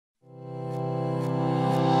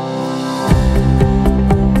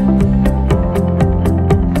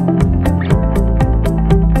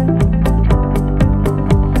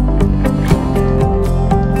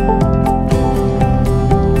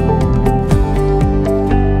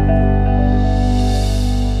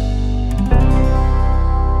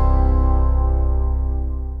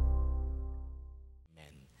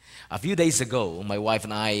few days ago, my wife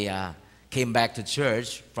and I came back to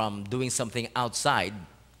church from doing something outside.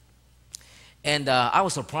 And I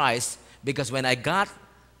was surprised because when I got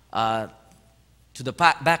to the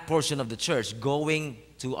back portion of the church, going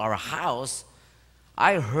to our house,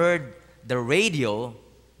 I heard the radio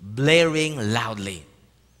blaring loudly.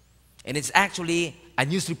 And it's actually a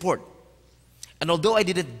news report. And although I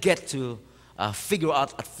didn't get to figure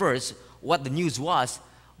out at first what the news was,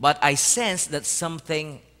 but I sensed that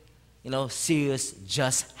something, serious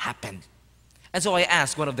just happened. And so I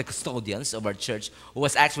asked one of the custodians of our church who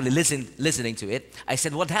was actually listening to it. I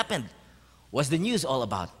said, "What happened? What's the news all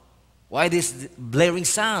about? Why this blaring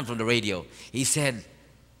sound from the radio?" He said,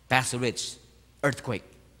 "Pastor Rich, earthquake."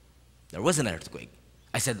 There was an earthquake.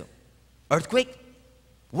 I said, "Earthquake?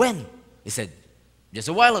 When?" He said, "Just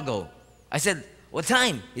a while ago." I said, "What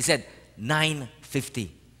time?" He said, 9:50.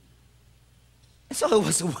 And so I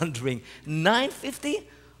was wondering, 9:50?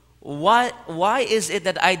 Why is it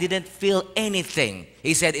that I didn't feel anything?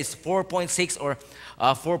 He said it's 4.6 or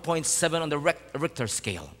 4.7 on the Richter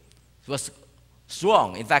scale. It was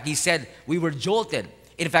strong. In fact, he said we were jolted.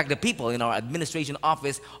 In fact, the people in our administration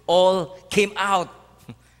office all came out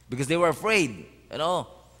because they were afraid. The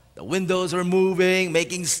windows were moving,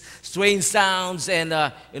 making strange sounds, and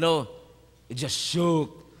it just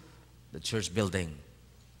shook the church building.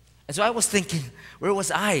 And so I was thinking, where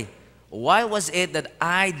was I? Why was it that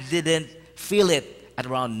I didn't feel it at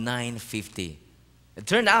around 9:50? It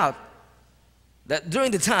turned out that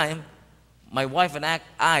during the time, my wife and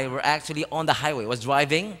I were actually on the highway. I was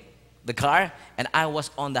driving the car, and I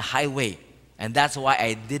was on the highway. And that's why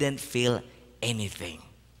I didn't feel anything.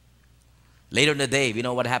 Later in the day, we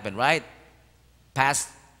know what happened, right? Past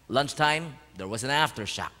lunchtime, there was an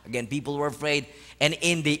aftershock. Again, people were afraid. And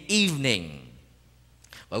in the evening,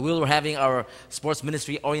 while we were having our sports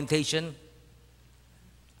ministry orientation,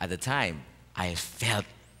 at the time, I felt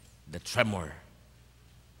the tremor.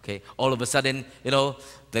 Okay, all of a sudden,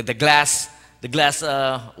 the glass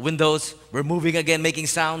windows were moving again, making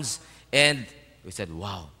sounds, and we said,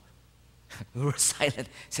 "Wow." We were silent.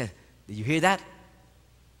 I said, "Did you hear that?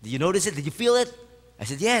 Did you notice it? Did you feel it?" I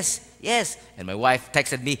said, "Yes, yes." And my wife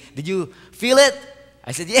texted me, "Did you feel it?"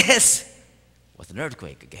 I said, "Yes." It was an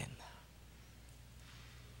earthquake again.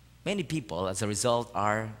 Many people, as a result,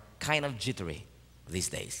 are kind of jittery these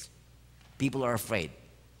days. People are afraid.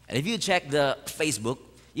 And if you check the Facebook,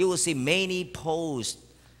 you will see many posts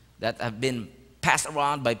that have been passed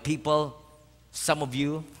around by people, some of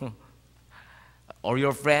you, or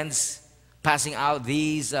your friends, passing out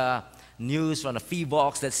these news from a feed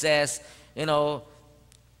box that says,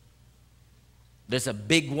 there's a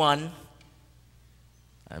big one,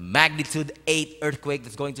 a magnitude 8 earthquake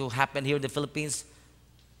that's going to happen here in the Philippines,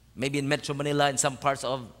 maybe in Metro Manila, in some parts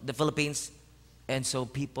of the Philippines. And so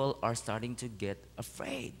people are starting to get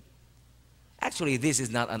afraid. Actually, this is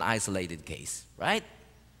not an isolated case, right?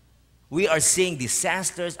 We are seeing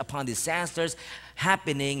disasters upon disasters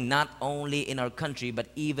happening not only in our country,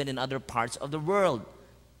 but even in other parts of the world.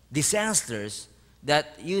 Disasters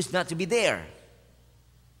that used not to be there,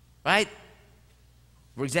 right?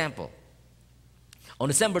 For example, on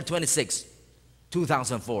December 26,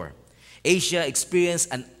 2004, Asia experienced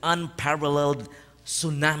an unparalleled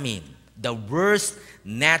tsunami, the worst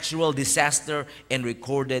natural disaster in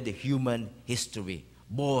recorded human history.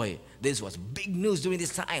 Boy, this was big news during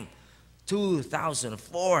this time,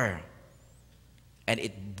 2004. And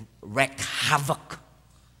it wreaked havoc,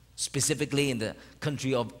 specifically in the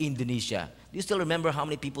country of Indonesia. Do you still remember how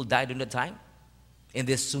many people died during the time? In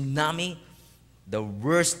this tsunami, the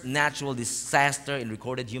worst natural disaster in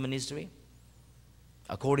recorded human history?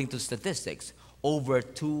 According to statistics, over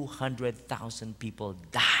 200,000 people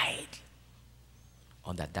died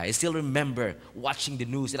on that day. I still remember watching the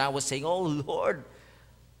news and I was saying, "Oh Lord,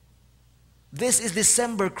 this is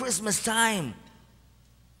December, Christmas time.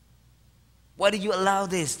 Why did you allow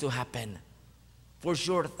this to happen?" For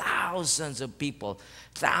sure, thousands of people,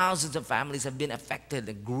 thousands of families have been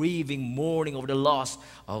affected, grieving, mourning over the loss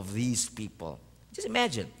of these people. Just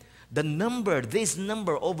imagine, this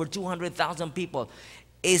number, over 200,000 people,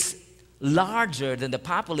 is larger than the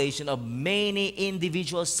population of many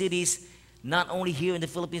individual cities, not only here in the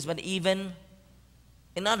Philippines, but even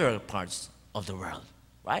in other parts of the world,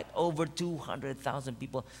 right? Over 200,000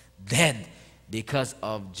 people dead because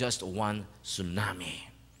of just one tsunami.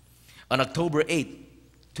 On October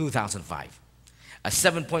 8, 2005, a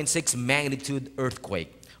 7.6 magnitude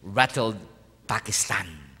earthquake rattled Pakistan,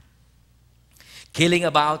 killing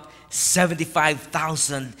about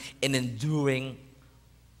 75,000 and enduring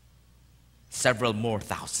several more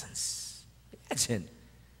thousands. Imagine,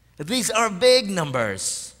 these are big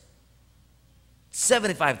numbers.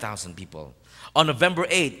 75,000 people. On November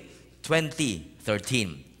 8,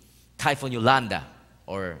 2013, Typhoon Yolanda,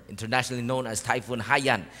 or internationally known as Typhoon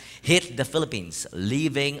Haiyan, hit the Philippines,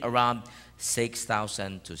 leaving around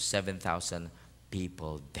 6,000 to 7,000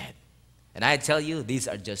 people dead. And I tell you, these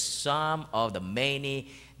are just some of the many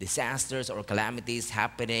disasters or calamities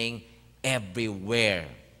happening everywhere.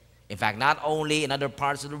 In fact, not only in other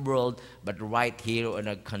parts of the world, but right here in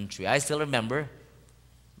our country. I still remember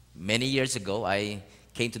many years ago, I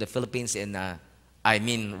came to the Philippines in Davao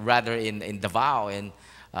in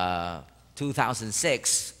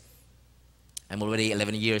 2006. I'm already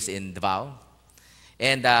 11 years in Davao.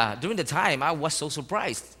 And during the time, I was so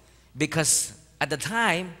surprised because at the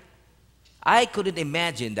time, I couldn't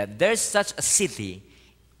imagine that there's such a city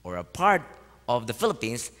or a part of the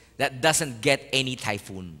Philippines that doesn't get any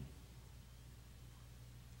typhoon.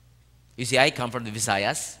 You see, I come from the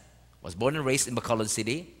Visayas, was born and raised in Bacolod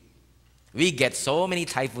City. We get so many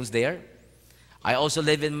typhoons there. I also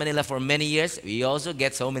lived in Manila for many years. We also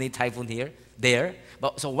get so many typhoons there.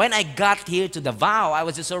 But so when I got here to Davao, I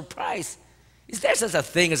was just surprised. Is there such a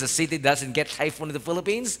thing as a city that doesn't get typhoon in the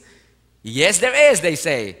Philippines? Yes, there is, they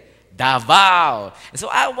say. Davao. And so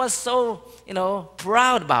I was so,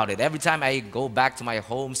 proud about it. Every time I go back to my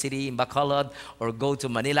home city in Bacolod or go to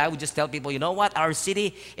Manila, I would just tell people, you know what? Our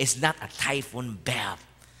city is not a typhoon belt.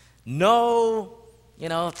 No,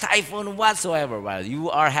 typhoon whatsoever. While you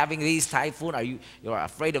are having these typhoon, you're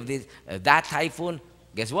afraid of that typhoon,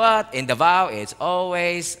 guess what? In Davao, it's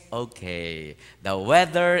always okay. The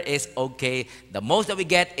weather is okay. The most that we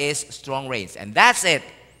get is strong rains. And that's it.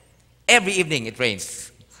 Every evening it rains.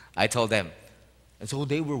 I told them. And so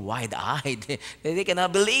they were wide-eyed. They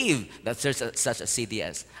cannot believe that there's such a city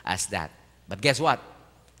as that. But guess what?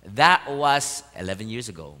 That was 11 years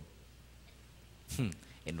ago.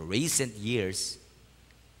 In recent years,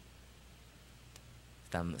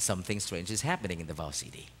 something strange is happening in Davao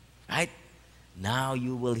City. Right? Now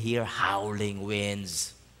you will hear howling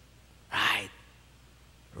winds. Right?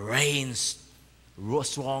 Rains,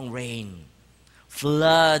 strong rain,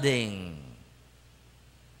 flooding.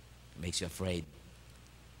 Makes you afraid.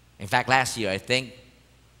 In fact, last year, I think,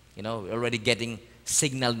 we're already getting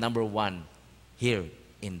signal number 1 here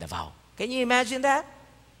in Davao. Can you imagine that?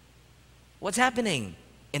 What's happening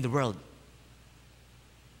in the world?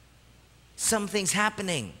 Something's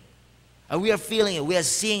happening. And we are feeling it. We are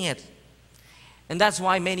seeing it. And that's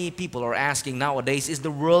why many people are asking nowadays, is the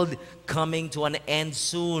world coming to an end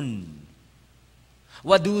soon?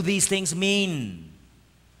 What do these things mean?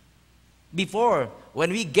 Before, when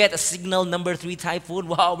we get a signal number 3 typhoon,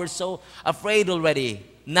 wow, we're so afraid already.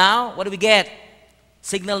 Now, what do we get?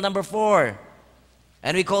 Signal number 4.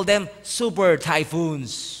 And we call them super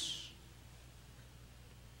typhoons.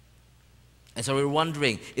 And so we're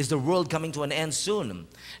wondering, is the world coming to an end soon?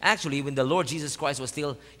 Actually, when the Lord Jesus Christ was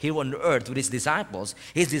still here on earth with his disciples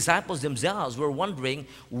themselves were wondering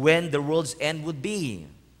when the world's end would be.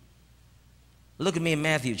 Look at me in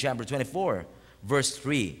Matthew chapter 24, verse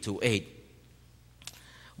 3 to 8.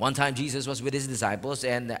 One time Jesus was with his disciples,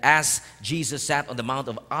 and as Jesus sat on the Mount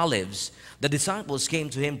of Olives, the disciples came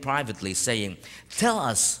to him privately, saying, "Tell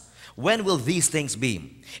us, when will these things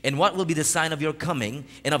be? And what will be the sign of your coming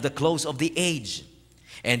and of the close of the age?"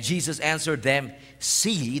 And Jesus answered them,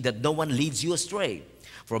 "See that no one leads you astray.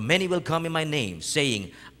 For many will come in my name,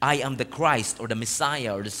 saying, 'I am the Christ,' or the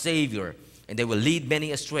Messiah, or the Savior, and they will lead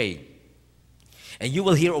many astray. And you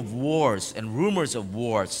will hear of wars and rumors of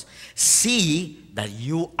wars. See that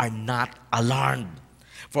you are not alarmed.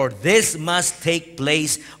 For this must take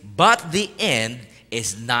place, but the end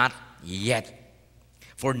is not yet.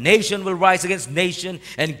 For nation will rise against nation,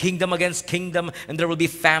 and kingdom against kingdom, and there will be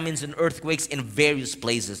famines and earthquakes in various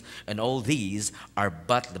places. And all these are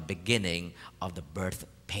but the beginning of the birth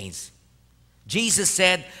pains." Jesus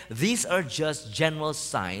said these are just general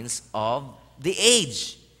signs of the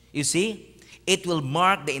age. You see? It will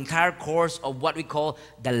mark the entire course of what we call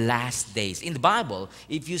the last days. In the Bible,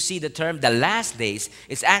 if you see the term the last days,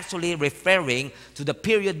 it's actually referring to the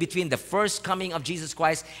period between the first coming of Jesus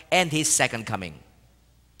Christ and his second coming.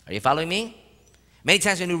 Are you following me? Many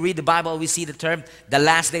times when we read the Bible, we see the term the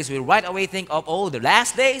last days. We right away think of, the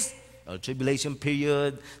last days? Tribulation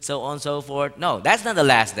period, so on and so forth. No, that's not the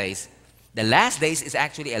last days. The last days is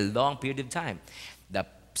actually a long period of time.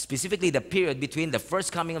 Specifically the period between the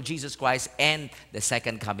first coming of Jesus Christ and the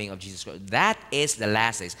second coming of Jesus Christ. That is the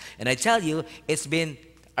last days. And I tell you, it's been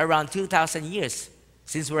around 2,000 years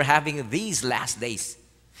since we're having these last days.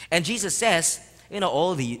 And Jesus says,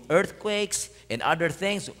 all the earthquakes and other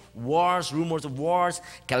things, wars, rumors of wars,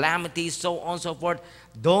 calamities, so on and so forth,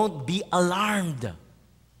 don't be alarmed.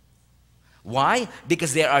 Why?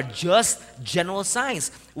 Because there are just general signs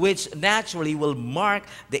which naturally will mark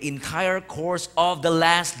the entire course of the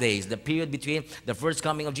last days, the period between the first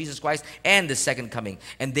coming of Jesus Christ and the second coming.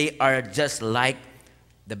 And they are just like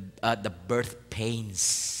the birth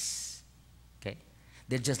pains. Okay?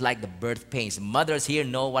 They're just like the birth pains. Mothers here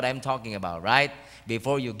know what I'm talking about, right?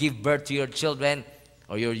 Before you give birth to your children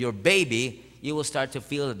or your baby, you will start to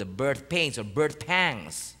feel the birth pains or birth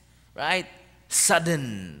pangs, right?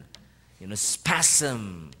 Sudden,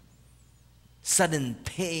 spasm, sudden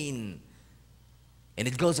pain, and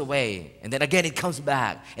it goes away. And then again it comes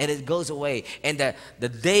back, and it goes away. And the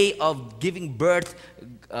day of giving birth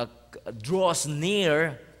draws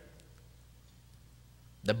near.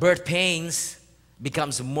 The birth pains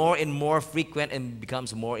becomes more and more frequent and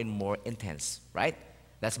becomes more and more intense, right?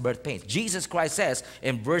 That's birth pains. Jesus Christ says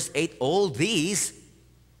in verse 8, all these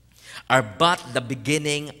are but the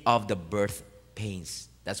beginning of the birth pains.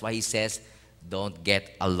 That's why he says, don't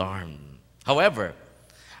get alarmed. However,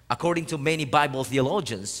 according to many Bible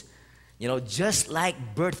theologians, just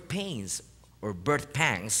like birth pains or birth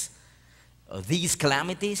pangs, these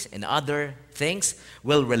calamities and other things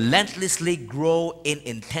will relentlessly grow in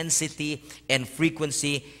intensity and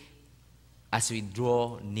frequency as we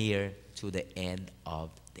draw near to the end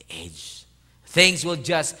of the age. Things will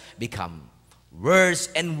just become worse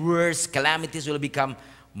and worse. Calamities will become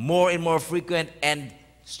more and more frequent and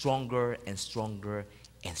stronger and stronger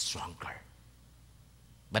and stronger.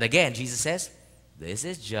 But again, Jesus says, this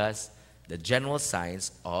is just the general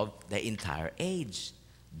signs of the entire age.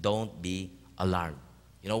 Don't be alarmed.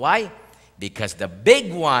 You know why? Because the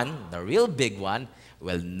big one, the real big one,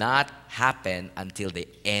 will not happen until the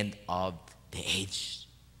end of the age.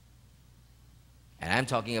 And I'm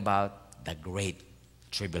talking about the Great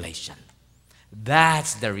Tribulation.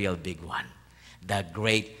 That's the real big one, the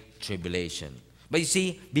Great Tribulation. But you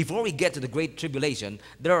see, before we get to the Great Tribulation,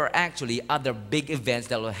 there are actually other big events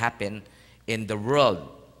that will happen in the world.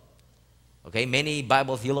 Okay, many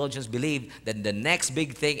Bible theologians believe that the next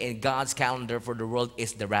big thing in God's calendar for the world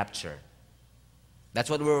is the rapture. That's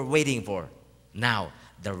what we're waiting for now,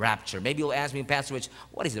 the rapture. Maybe you'll ask me, Pastor Rich,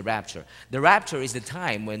 what is the rapture? The rapture is the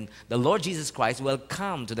time when the Lord Jesus Christ will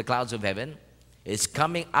come to the clouds of heaven. He's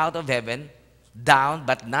coming out of heaven, down,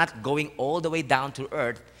 but not going all the way down to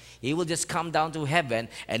earth. He will just come down to heaven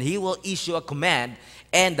and he will issue a command,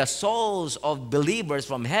 and the souls of believers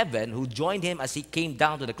from heaven who joined him as he came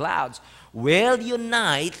down to the clouds will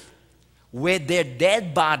unite with their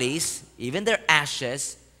dead bodies, even their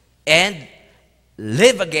ashes, and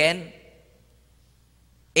live again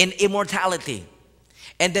in immortality.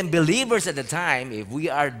 And then believers at the time, if we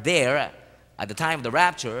are there at the time of the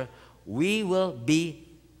rapture, we will be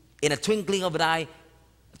in a twinkling of an eye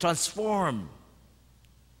transformed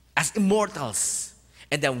as immortals.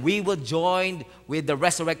 And then we will join with the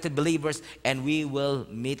resurrected believers and we will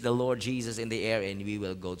meet the Lord Jesus in the air and we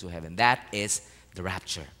will go to heaven. That is the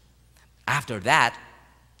rapture. After that,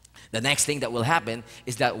 the next thing that will happen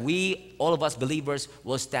is that we, all of us believers,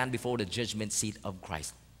 will stand before the judgment seat of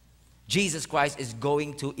Christ. Jesus Christ is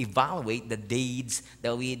going to evaluate the deeds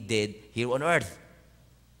that we did here on earth.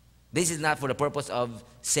 This is not for the purpose of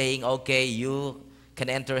saying, okay, you can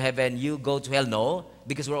enter heaven, you go to hell. No,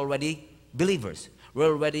 because we're already believers. We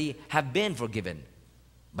already have been forgiven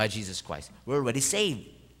by Jesus Christ. We're already saved.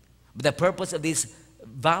 But the purpose of this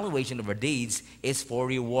valuation of our deeds is for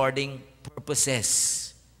rewarding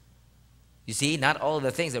purposes. You see, not all the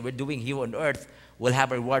things that we're doing here on earth will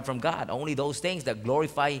have a reward from God. Only those things that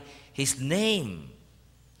glorify His name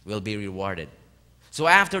will be rewarded. So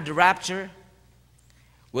after the rapture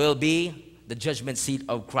will be the judgment seat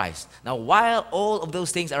of Christ. Now, while all of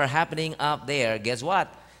those things are happening up there, guess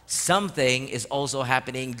what? Something is also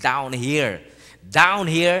happening down here. Down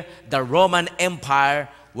here, the Roman Empire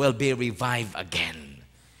will be revived again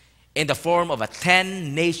in the form of a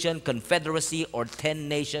 10-nation confederacy or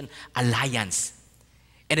 10-nation alliance.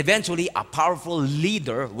 And eventually, a powerful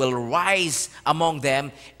leader will rise among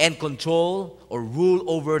them and control or rule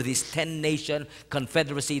over this 10-nation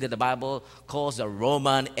confederacy that the Bible calls the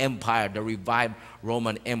Roman Empire, the revived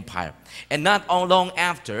Roman Empire. And not long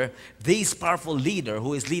after, this powerful leader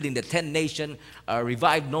who is leading the 10-nation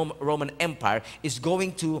revived Roman Empire is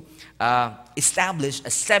going to establish a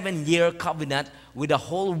 7-year covenant with the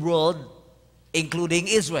whole world, including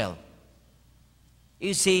Israel.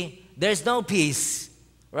 You see, there's no peace.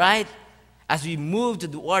 Right? As we move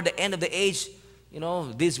toward the end of the age,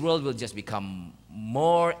 this world will just become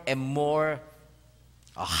more and more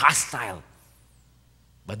hostile.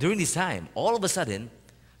 But during this time, all of a sudden,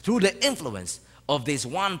 through the influence of this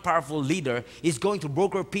one powerful leader, he's going to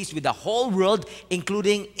broker peace with the whole world,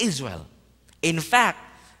 including Israel. In fact,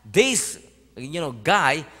 this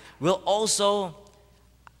guy will also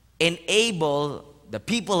enable the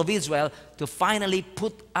people of Israel to finally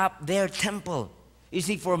put up their temple. You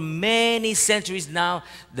see, for many centuries now,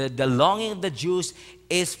 the longing of the Jews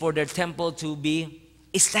is for their temple to be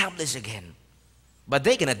established again. But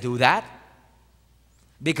they cannot do that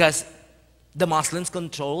because the Muslims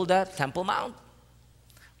control the Temple Mount.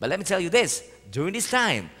 But let me tell you this, during this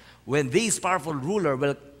time, when this powerful ruler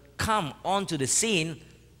will come onto the scene,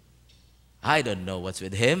 I don't know what's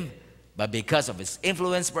with him, but because of his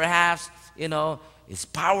influence perhaps, his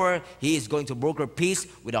power, he is going to broker peace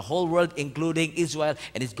with the whole world, including Israel,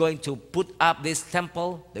 and is going to put up this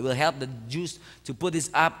temple. They will help the Jews to put this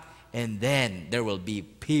up, and then there will be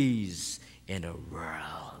peace in the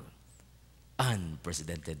world.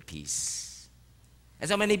 Unprecedented peace. And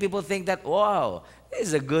so many people think that, wow, this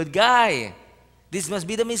is a good guy. This must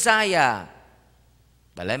be the Messiah.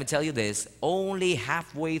 But let me tell you this, only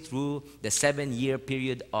halfway through the 7-year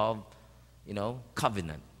period of,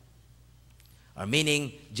 covenant, or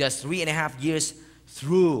meaning just 3.5 years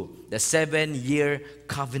through the 7-year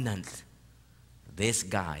covenant, this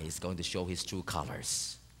guy is going to show his true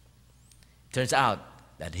colors. Turns out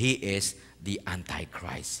that he is the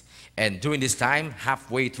Antichrist. And during this time,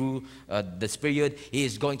 halfway through this period, he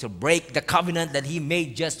is going to break the covenant that he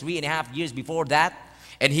made just 3.5 years before that.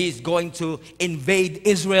 And he is going to invade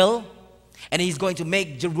Israel. And he's going to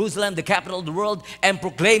make Jerusalem the capital of the world and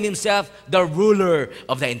proclaim himself the ruler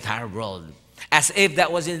of the entire world. As if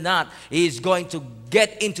that was not, he is going to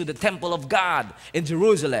get into the temple of God in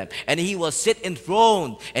Jerusalem. And he will sit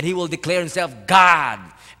enthroned and he will declare himself God.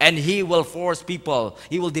 And he will force people,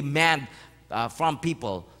 he will demand from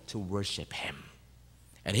people to worship him.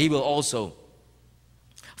 And he will also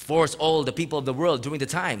force all the people of the world during the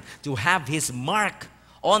time to have his mark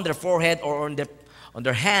on their forehead or on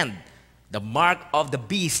their hand, the mark of the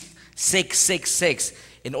beast 666,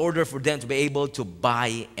 in order for them to be able to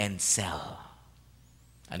buy and sell.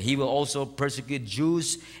 And he will also persecute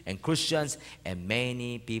Jews and Christians, and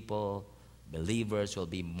many people, believers, will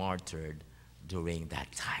be martyred during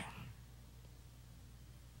that time.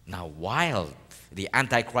 Now, while the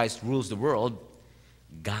Antichrist rules the world,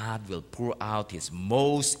 God will pour out his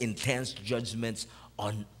most intense judgments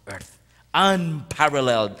on earth.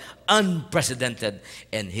 Unparalleled, unprecedented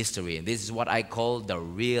in history. And this is what I call the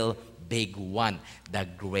real big one, the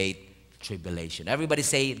Great Tribulation. Everybody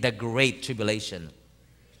say the Great Tribulation.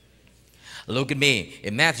 Look at me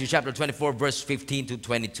in Matthew chapter 24, verse 15 to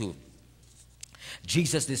 22.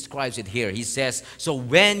 Jesus describes it here. He says, so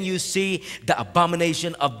when you see the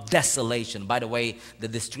abomination of desolation, by the way, the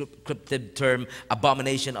descriptive term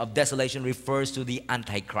abomination of desolation refers to the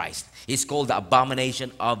Antichrist. It's called the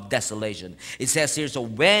abomination of desolation. It says here, so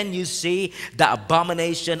when you see the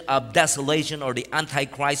abomination of desolation, or the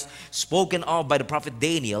Antichrist spoken of by the prophet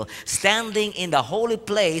Daniel, standing in the holy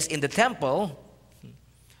place in the temple,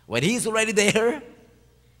 when he's already there,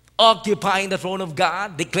 occupying the throne of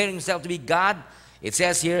God, declaring himself to be God, it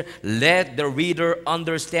says here, let the reader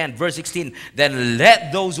understand. Verse 16, then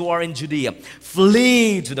let those who are in Judea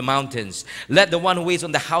flee to the mountains. Let the one who is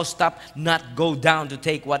on the housetop not go down to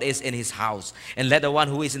take what is in his house. And let the one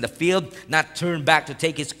who is in the field not turn back to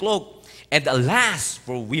take his cloak. And alas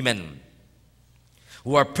for women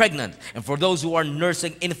who are pregnant, and for those who are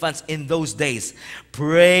nursing infants in those days.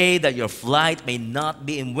 Pray that your flight may not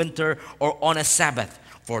be in winter or on a Sabbath.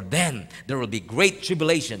 For then there will be great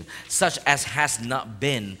tribulation, such as has not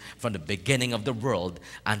been from the beginning of the world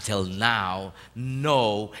until now,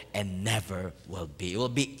 no, and never will be. It will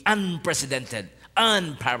be unprecedented,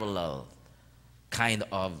 unparalleled kind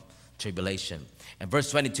of tribulation. And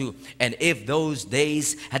verse 22, and if those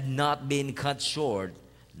days had not been cut short,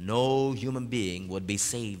 no human being would be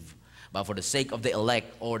saved. But for the sake of the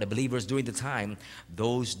elect, or the believers during the time,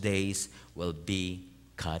 those days will be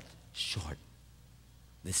cut short.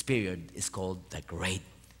 This period is called the Great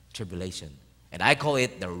Tribulation. And I call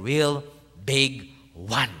it the real big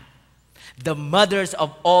one. The mothers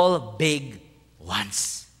of all big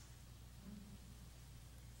ones.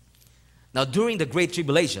 Now, during the Great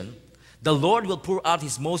Tribulation, the Lord will pour out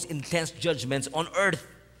his most intense judgments on earth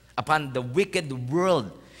upon the wicked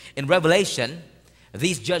world. In Revelation,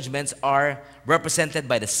 these judgments are represented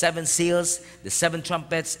by the 7 seals, the 7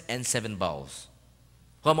 trumpets, and 7 bowls.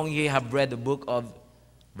 How among you have read the book of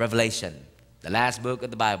Revelation, the last book of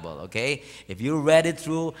the Bible, okay? If you read it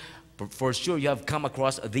through, for sure you have come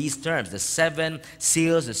across these terms, the 7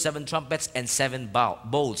 seals, the 7 trumpets, and 7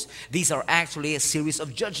 bowls. These are actually a series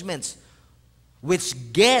of judgments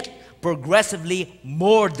which get progressively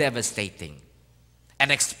more devastating. an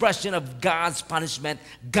expression of God's punishment,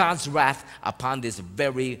 God's wrath upon this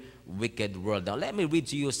very wicked world. Now let me read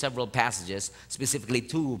to you several passages, specifically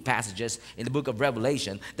 2 passages in the book of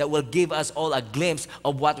Revelation that will give us all a glimpse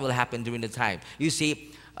of what will happen during the time. You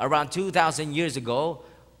see, around 2,000 years ago,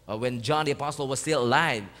 when John the Apostle was still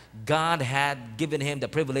alive, God had given him the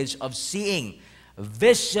privilege of seeing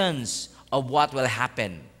visions of what will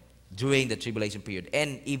happen during the tribulation period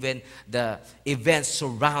and even the events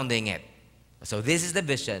surrounding it. So this is the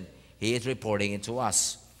vision he is reporting it to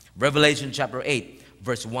us. Revelation chapter 8,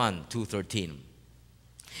 verse 1 to 13.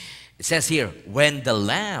 It says here, when the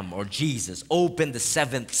Lamb, or Jesus, opened the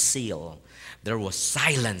 7th seal, there was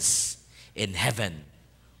silence in heaven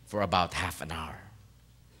for about half an hour.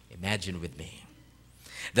 Imagine with me.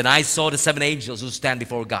 Then I saw the 7 angels who stand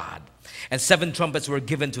before God, and 7 trumpets were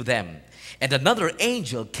given to them. And another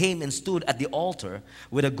angel came and stood at the altar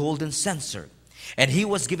with a golden censer. And he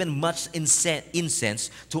was given much incense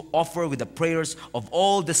to offer with the prayers of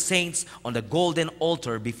all the saints on the golden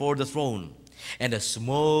altar before the throne. And the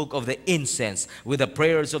smoke of the incense with the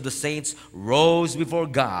prayers of the saints rose before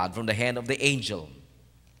God from the hand of the angel.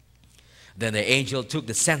 Then the angel took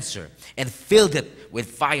the censer and filled it with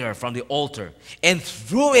fire from the altar and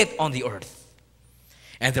threw it on the earth.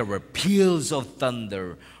 And there were peals of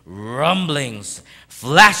thunder, rumblings,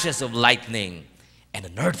 flashes of lightning, and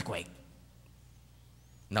an earthquake.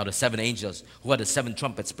 Now the 7 angels who had the 7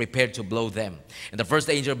 trumpets prepared to blow them. And the first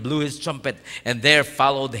angel blew his trumpet, and there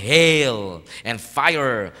followed hail and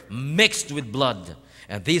fire mixed with blood.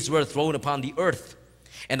 And these were thrown upon the earth.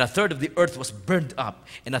 And a third of the earth was burned up,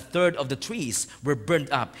 and a third of the trees were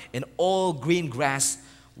burned up, and all green grass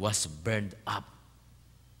was burned up.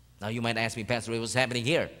 Now you might ask me, Pastor, what's happening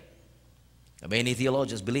here? Many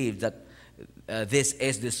theologians believe that this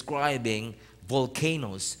is describing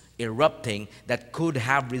volcanoes erupting that could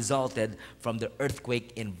have resulted from the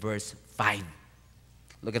earthquake in verse 5.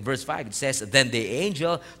 Look at verse 5. It says, then the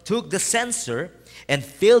angel took the censer and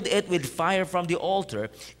filled it with fire from the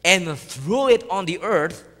altar and threw it on the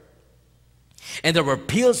earth. And there were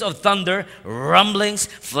peals of thunder, rumblings,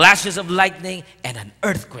 flashes of lightning, and an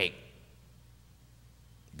earthquake.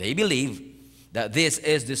 They believe that this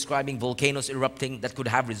is describing volcanoes erupting that could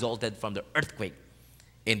have resulted from the earthquake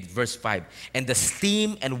in verse 5. And the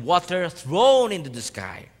steam and water thrown into the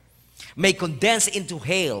sky may condense into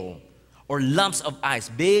hail or lumps of ice,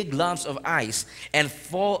 big lumps of ice, and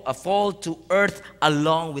fall to earth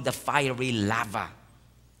along with the fiery lava.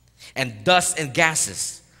 And dust and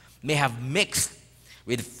gases may have mixed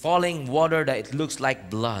with falling water that it looks like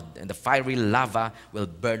blood, and the fiery lava will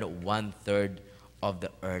burn 1/3 of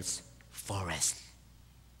the earth's forest.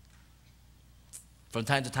 From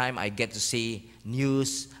time to time, I get to see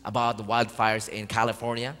news about the wildfires in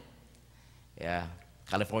California. Yeah,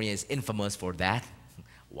 California is infamous for that,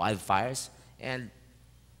 wildfires. And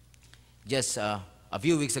just a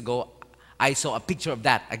few weeks ago, I saw a picture of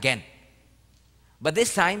that again. But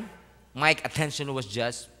this time, my attention was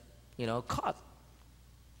just, caught.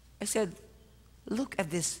 I said, look at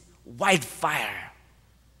this wildfire.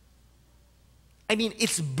 I mean,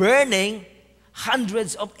 it's burning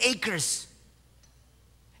hundreds of acres.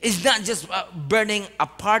 It's not just burning a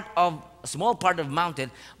small part of mountain,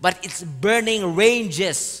 but it's burning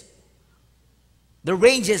ranges. The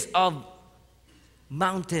ranges of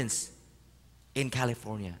mountains in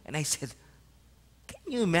California. And I said,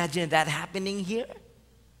 can you imagine that happening here?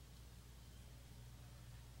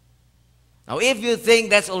 Now, if you think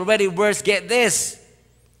that's already worse, get this.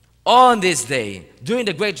 On this day, during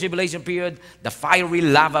the Great Tribulation period, the fiery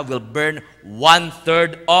lava will burn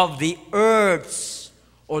 1/3 of the earth's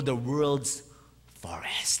or the world's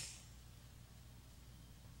forest.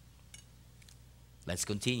 Let's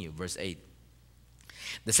continue, verse 8.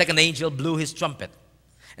 The second angel blew his trumpet,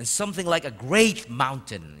 and something like a great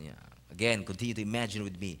mountain, again, continue to imagine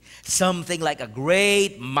with me, something like a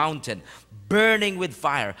great mountain burning with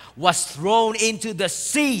fire was thrown into the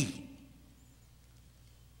sea.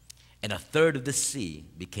 And 1/3 of the sea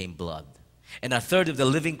became blood. And 1/3 of the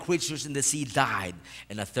living creatures in the sea died.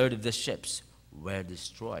 And 1/3 of the ships were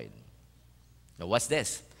destroyed. Now what's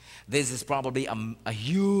this? This is probably a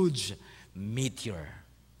huge meteor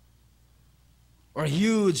or a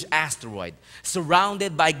huge asteroid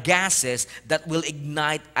surrounded by gases that will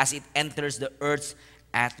ignite as it enters the Earth's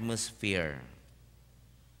atmosphere.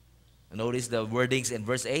 Notice the wordings in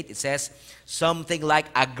verse 8. It says, something like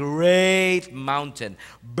a great mountain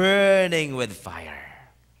burning with fire.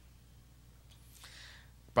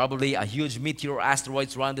 Probably a huge meteor or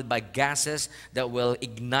asteroid surrounded by gases that will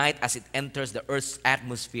ignite as it enters the Earth's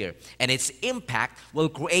atmosphere. And its impact will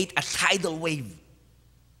create a tidal wave.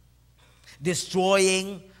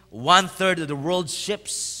 destroying 1/3 of the world's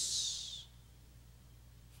ships.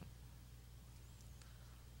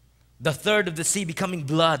 The third of the sea becoming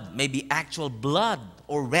blood, maybe actual blood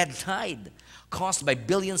or red tide, caused by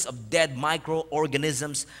billions of dead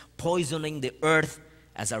microorganisms poisoning the earth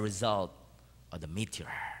as a result of the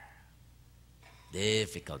meteor.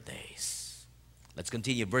 Difficult days. Let's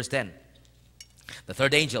continue. Verse 10. The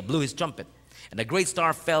third angel blew his trumpet, and a great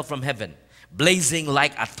star fell from heaven, blazing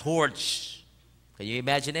like a torch. Can you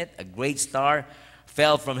imagine it? A great star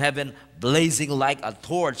fell from heaven, blazing like a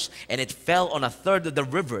torch, and it fell on 1/3 of the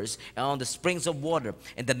rivers and on the springs of water.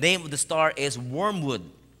 And the name of the star is Wormwood.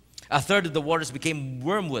 1/3 of the waters became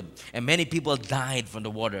wormwood, and many people died from the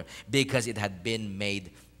water because it had been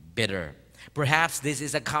made bitter. Perhaps this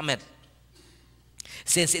is a comet,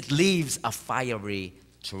 since it leaves a fiery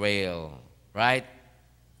trail, right?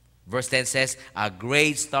 Verse 10 says, a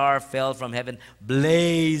great star fell from heaven,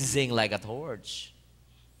 blazing like a torch.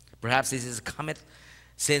 Perhaps this is a comet,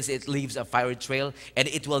 since it leaves a fiery trail, and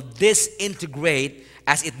it will disintegrate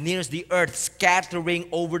as it nears the earth, scattering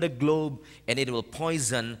over the globe, and it will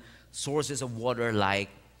poison sources of water like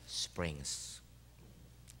springs.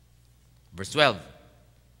 Verse 12.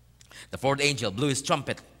 The fourth angel blew his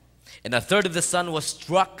trumpet, and 1/3 of the sun was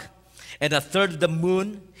struck, and 1/3 of the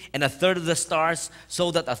moon, and 1/3 of the stars,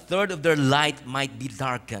 so that 1/3 of their light might be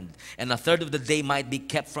darkened, and 1/3 of the day might be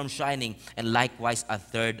kept from shining, and likewise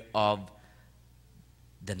 1/3 of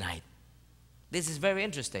the night. This is very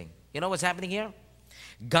interesting. You know what's happening here?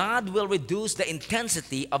 God will reduce the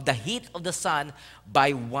intensity of the heat of the sun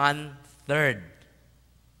by 1/3.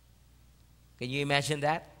 Can you imagine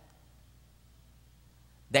that?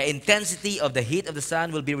 The intensity of the heat of the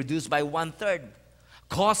sun will be reduced by 1/3,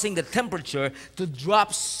 causing the temperature to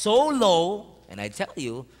drop so low, and I tell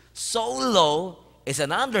you, so low is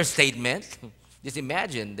an understatement. Just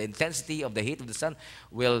imagine the intensity of the heat of the sun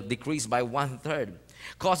will decrease by 1/3,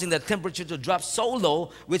 causing the temperature to drop so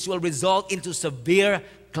low, which will result into severe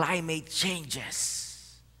climate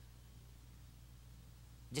changes.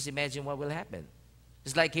 Just imagine what will happen.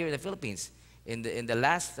 Just like here in the Philippines, in the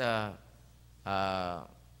last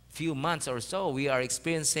few months or so, we are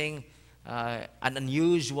experiencing an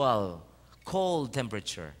unusual cold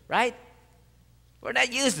temperature, right? We're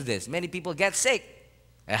not used to this. Many people get sick.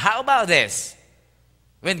 And how about this?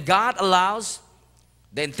 When God allows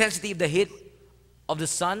the intensity of the heat of the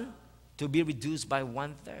sun to be reduced by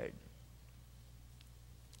 1/3,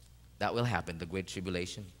 that will happen, the Great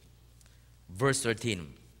Tribulation. Verse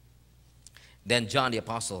 13. Then John the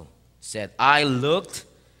Apostle said, I looked,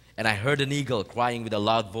 and I heard an eagle crying with a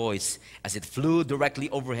loud voice as it flew directly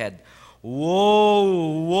overhead.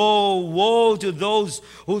 Woe, woe, woe to those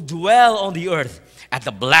who dwell on the earth at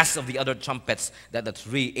the blast of the other trumpets that the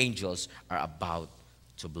 3 angels are about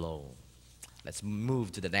to blow. Let's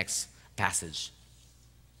move to the next passage.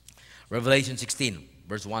 Revelation 16,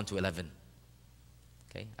 verse 1 to 11.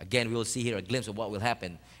 Okay? Again, we will see here a glimpse of what will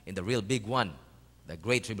happen in the real big one, the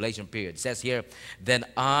Great Tribulation period. It says here, then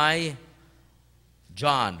I,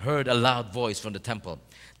 John, heard a loud voice from the temple,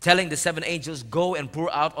 telling the 7 angels, go and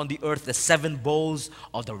pour out on the earth the 7 bowls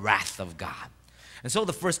of the wrath of God. And so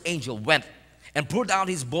the first angel went and poured out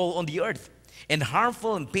his bowl on the earth, and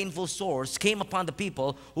harmful and painful sores came upon the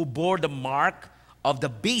people who bore the mark of the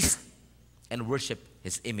beast and worshiped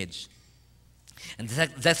his image. And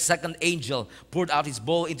that second angel poured out his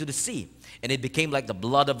bowl into the sea, and it became like the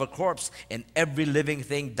blood of a corpse, and every living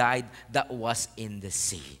thing died that was in the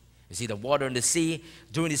sea. You see, the water in the sea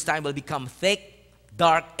during this time will become thick,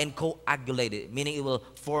 dark, and coagulated, meaning it will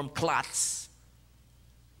form clots,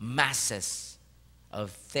 masses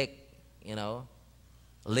of thick,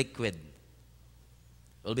 liquid.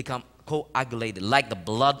 It will become coagulated like the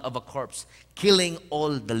blood of a corpse, killing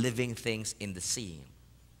all the living things in the sea.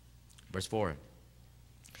 Verse 4.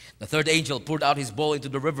 The third angel poured out his bowl into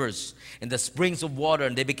the rivers and the springs of water,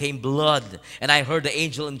 and they became blood. And I heard the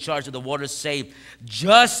angel in charge of the waters say,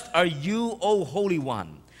 just are you, O Holy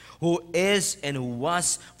One, who is and who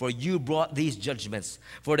was, for you brought these judgments.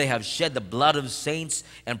 For they have shed the blood of saints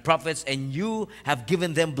and prophets, and you have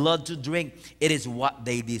given them blood to drink. It is what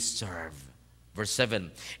they deserve. Verse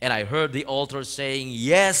 7, and I heard the altar saying,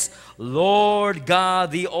 yes, Lord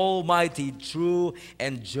God, the Almighty, true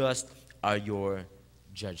and just are your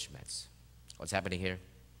judgments. What's happening here?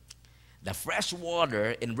 The fresh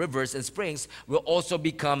water in rivers and springs will also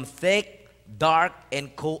become thick, dark,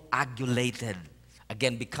 and coagulated.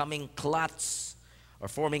 Again, becoming clots or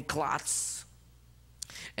forming clots.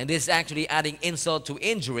 And this is actually adding insult to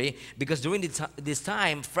injury, because during this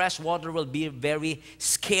time, fresh water will be very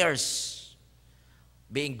scarce,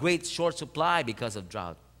 being great short supply because of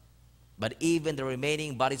drought. But even the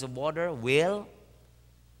remaining bodies of water will,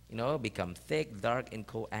 become thick, dark, and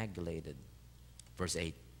coagulated. Verse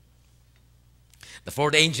 8. The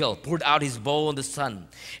fourth angel poured out his bowl on the sun,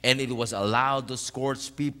 and it was allowed to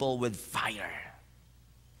scorch people with fire.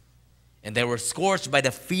 And they were scorched by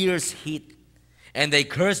the fierce heat, and they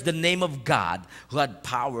cursed the name of God who had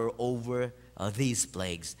power over these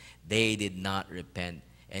plagues. They did not repent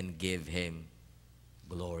and give him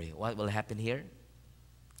glory. What will happen here?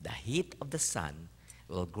 The heat of the sun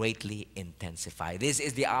will greatly intensify. This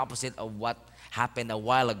is the opposite of what happened a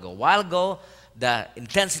while ago. A while ago, the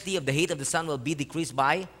intensity of the heat of the sun will be decreased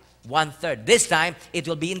by 1/3. This time, it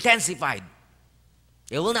will be intensified.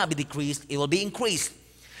 It will not be decreased, it will be increased.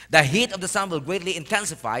 The heat of the sun will greatly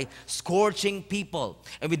intensify, scorching people.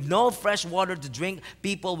 And with no fresh water to drink,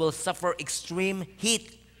 people will suffer extreme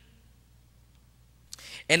heat.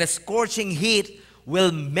 And a scorching heat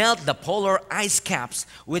will melt the polar ice caps,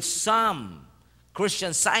 which some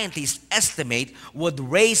Christian scientists estimate would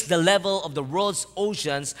raise the level of the world's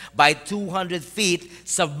oceans by 200 feet,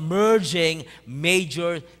 submerging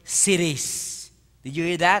major cities. Did you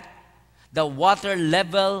hear that? The water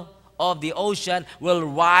level of the ocean will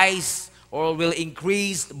rise or will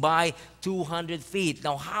increase by 200 feet.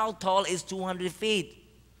 Now, how tall is 200 feet?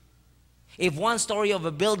 If one story of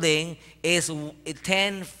a building is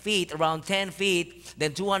 10 feet, around 10 feet,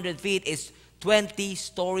 then 200 feet is 20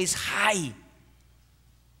 stories high.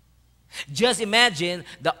 Just imagine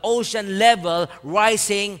the ocean level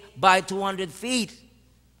rising by 200 feet.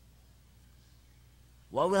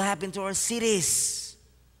 What will happen to our cities?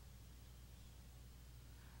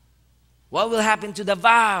 What will happen to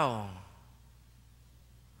Davao?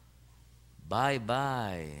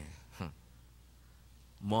 Bye-bye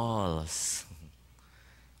malls.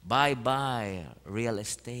 Bye-bye real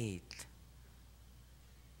estate.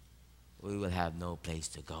 We will have no place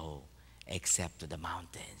to go except to the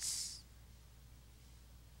mountains.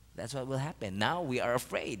 That's what will happen. Now we are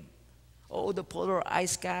afraid. Oh, the polar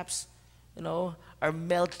ice caps, are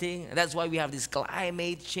melting. And that's why we have this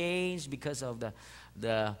climate change because of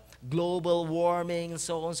the global warming and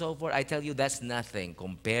so on and so forth. I tell you, that's nothing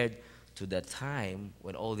compared to the time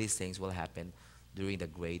when all these things will happen during the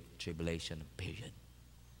Great Tribulation period.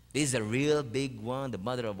 This is a real big one, the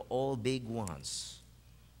mother of all big ones.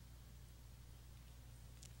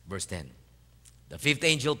 Verse 10. The fifth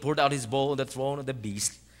angel poured out his bowl on the throne of the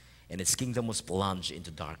beast, and its kingdom was plunged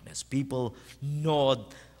into darkness. People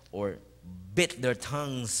gnawed or bit their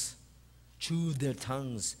tongues, chewed their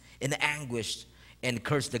tongues in anguish, and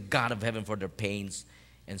cursed the God of heaven for their pains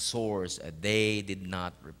and sores. They did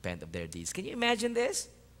not repent of their deeds. Can you imagine this?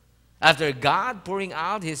 After God pouring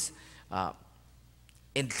out his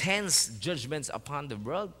intense judgments upon the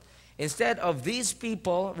world, instead of these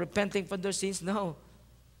people repenting for their sins, no.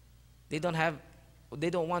 They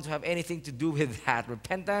don't want to have anything to do with that.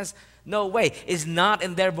 Repentance, no way. It's not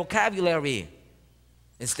in their vocabulary.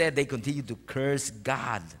 Instead, they continue to curse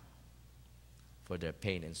God for their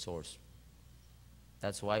pain and sores.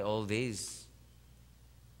 That's why all these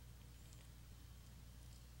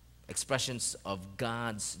expressions of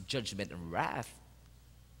God's judgment and wrath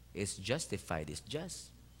is justified, is just.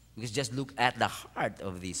 Because just look at the heart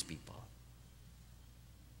of these people.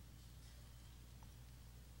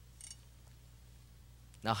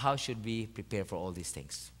 Now, how should we prepare for all these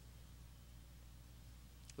things?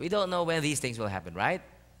 We don't know when these things will happen, right?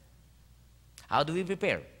 How do we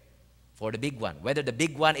prepare for the big one? Whether the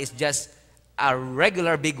big one is just a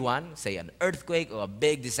regular big one, say an earthquake or a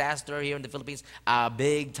big disaster here in the Philippines, a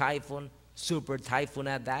big typhoon, super typhoon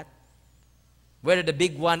at that. Whether the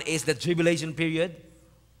big one is the tribulation period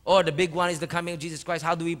or the big one is the coming of Jesus Christ,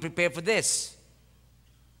 how do we prepare for this?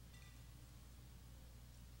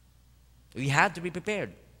 We have to be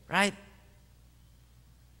prepared, right?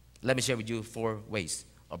 Let me share with you 4 ways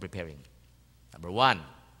of preparing. Number 1,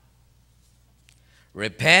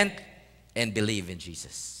 repent and believe in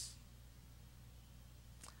Jesus.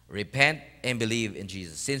 Repent and believe in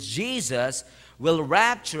Jesus. Since Jesus will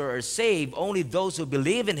rapture or save only those who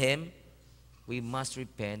believe in him, we must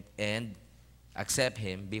repent and accept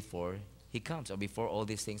him before he comes or before all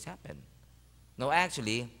these things happen. No,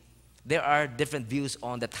 actually, there are different views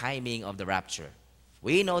on the timing of the rapture.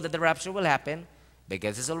 We know that the rapture will happen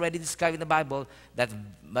because it's already described in the Bible,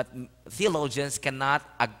 but theologians cannot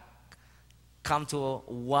come to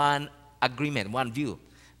one agreement, one view.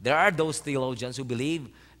 There are those theologians who believe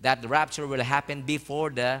that the rapture will happen before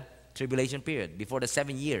the tribulation period, before the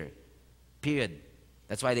 7-year period.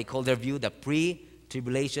 That's why they call their view the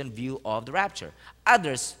pre-tribulation view of the rapture.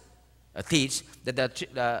 Others teach that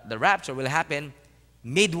the rapture will happen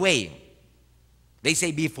midway They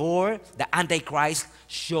say before the Antichrist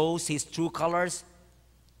shows his true colors,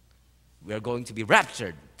 we are going to be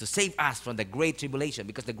raptured to save us from the Great Tribulation,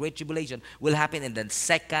 because the Great Tribulation will happen in the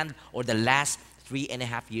second or the last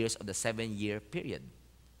 3.5 years of the 7-year period.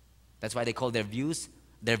 That's why they call their view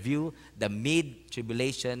the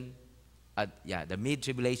mid-tribulation, the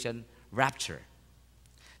mid-tribulation rapture.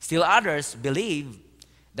 Still others believe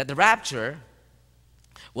that the rapture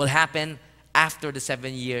will happen after the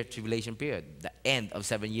 7-year tribulation period, the end of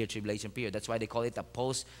 7-year tribulation period. That's why they call it a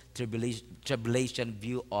post-tribulation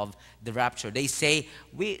view of the rapture. They say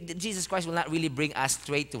Jesus Christ will not really bring us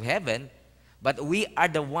straight to heaven, but we are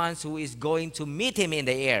the ones who is going to meet him in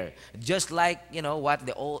the air. Just like, what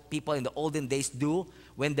the old people in the olden days do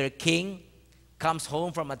when their king comes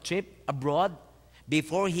home from a trip abroad.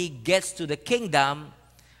 Before he gets to the kingdom,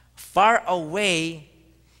 far away,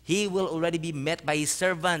 he will already be met by his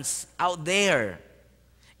servants out there.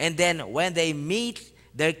 And then when they meet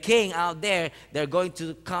their king out there, they're going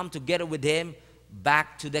to come together with him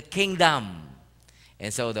back to the kingdom.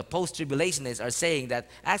 And so the post-tribulationists are saying that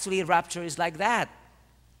actually rapture is like that.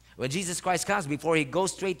 When Jesus Christ comes, before he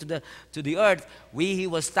goes straight to the earth, he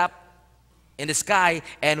will stop in the sky,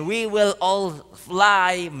 and we will all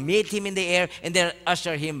fly, meet him in the air, and then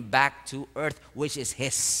usher him back to earth, which is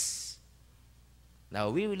his. Now,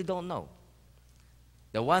 we really don't know.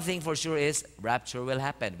 The one thing for sure is rapture will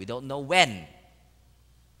happen. We don't know when.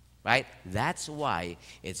 Right? That's why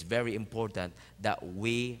it's very important that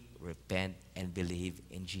we repent and believe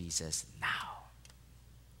in Jesus now.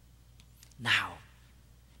 Now.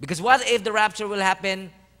 Because what if the rapture will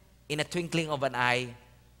happen in a twinkling of an eye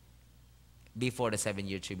before the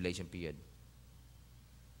 7-year tribulation period?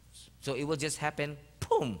 So it will just happen,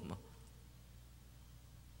 boom.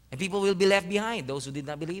 And people will be left behind, those who did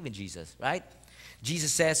not believe in Jesus, right?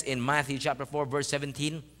 Jesus says in Matthew chapter 4, verse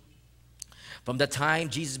 17, from the time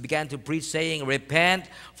Jesus began to preach, saying, repent,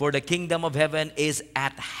 for the kingdom of heaven is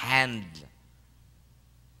at hand.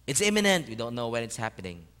 It's imminent. We don't know when it's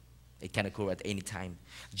happening. It can occur at any time.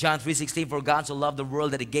 John 3:16, for God so loved the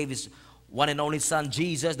world that he gave his one and only Son,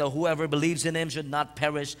 Jesus, that whoever believes in him should not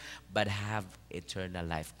perish, but have eternal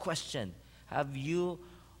life. Question, have you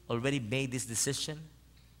already made this decision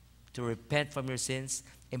to repent from your sins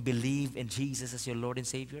and believe in Jesus as your Lord and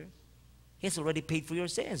Savior? He has already paid for your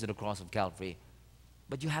sins on the cross of Calvary.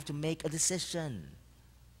 But you have to make a decision.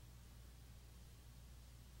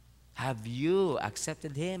 Have you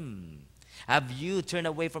accepted him? Have you turned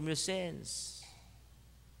away from your sins?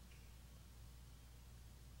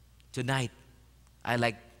 Tonight,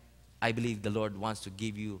 I believe the Lord wants to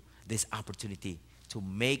give you this opportunity to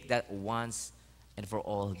make that once and for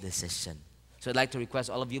all decision. So I'd like to request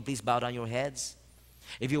all of you, please bow down your heads.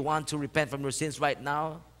 If you want to repent from your sins right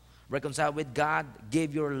now, reconcile with God,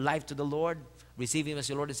 give your life to the Lord, receive him as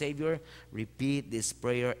your Lord and Savior, repeat this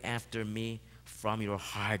prayer after me from your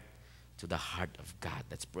heart to the heart of God.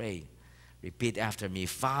 Let's pray. Repeat after me.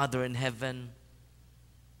 Father in heaven,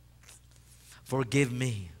 forgive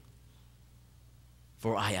me,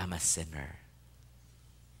 for I am a sinner.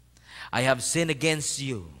 I have sinned against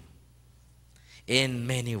you in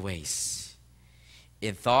many ways.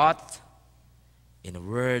 In thought, in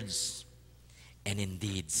words, and in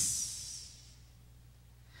deeds.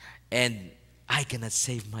 And I cannot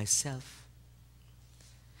save myself.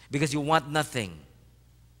 Because you want nothing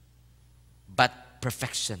but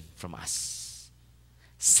perfection from us.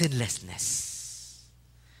 Sinlessness.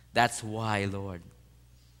 That's why, Lord,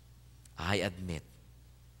 I admit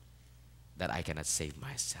that I cannot save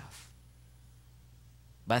myself.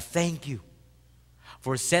 But thank you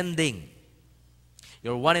for sending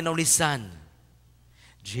your one and only Son,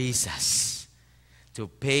 Jesus, to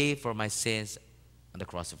pay for my sins on the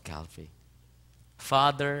cross of Calvary.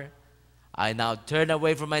 Father, I now turn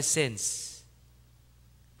away from my sins.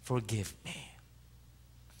 Forgive me.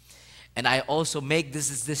 And I also make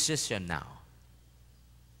this decision now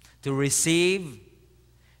to receive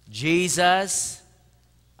Jesus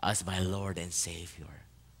as my Lord and Savior.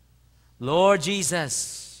 Lord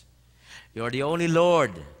Jesus, you're the only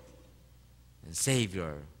Lord and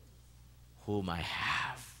Savior whom I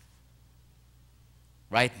have.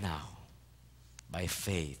 Right now, by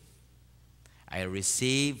faith, I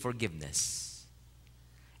receive forgiveness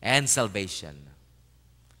and salvation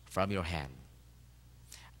from your hand,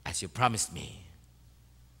 as you promised me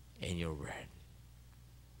in your word.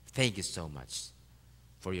 Thank you so much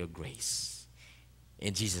for your grace.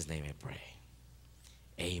 In Jesus' name I pray.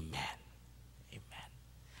 Amen. Amen.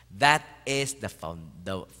 That is the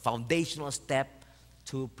foundational step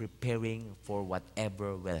to preparing for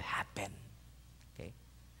whatever will happen. Okay?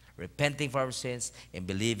 repenting for our sins, and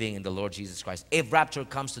believing in the Lord Jesus Christ. If rapture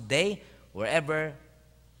comes today, wherever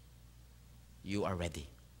you are ready,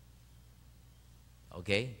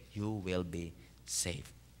 okay, you will be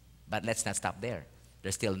saved. But let's not stop there.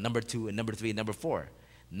 There's still number 2 and number 3 and number 4.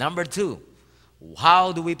 Number 2,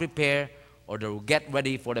 how do we prepare or do we get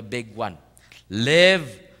ready for the big one?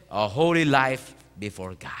 Live a holy life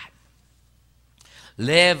before God.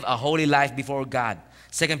 Live a holy life before God.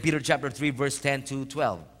 2 Peter chapter 3, verse 10 to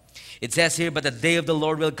 12. It says here, but the day of the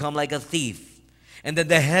Lord will come like a thief, and then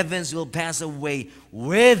the heavens will pass away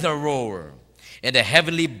with a roar, and the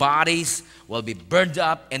heavenly bodies will be burned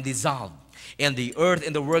up and dissolved, and the earth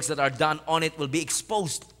and the works that are done on it will be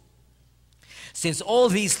exposed. Since all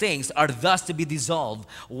these things are thus to be dissolved,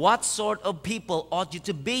 what sort of people ought you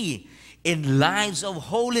to be in lives of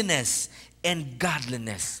holiness and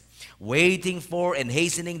godliness, waiting for and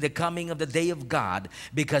hastening the coming of the day of God,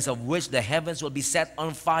 because of which the heavens will be set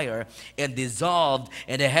on fire and dissolved,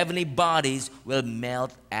 and the heavenly bodies will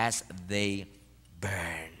melt as they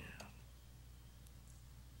burn.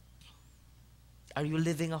 Are you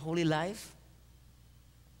living a holy life?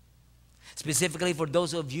 Specifically for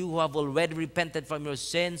those of you who have already repented from your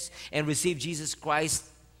sins and received Jesus Christ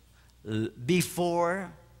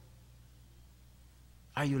before,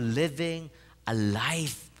 are you living a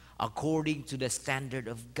life according to the standard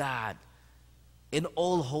of God in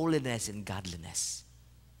all holiness and godliness?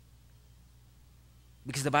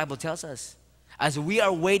 Because the Bible tells us, as we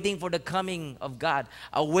are waiting for the coming of God,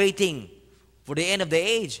 are waiting for the end of the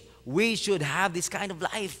age, we should have this kind of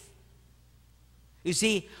life. You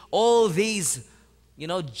see, all these,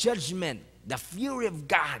 judgment, the fury of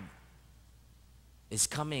God is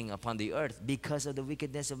coming upon the earth because of the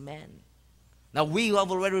wickedness of man. Now, we who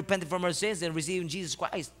have already repented from our sins and received Jesus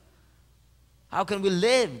Christ, how can we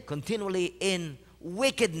live continually in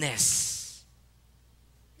wickedness?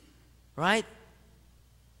 Right?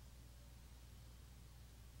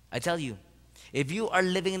 I tell you, if you are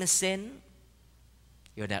living in a sin,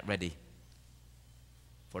 you're not ready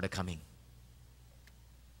for the coming.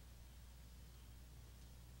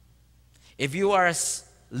 If you are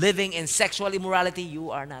living in sexual immorality, you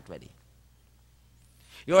are not ready.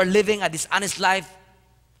 You are living a dishonest life,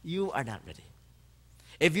 you are not ready.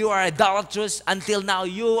 If you are idolatrous until now,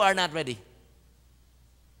 you are not ready.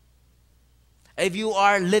 If you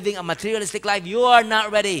are living a materialistic life, you are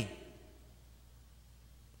not ready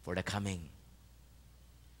for the coming.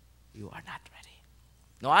 You are not ready.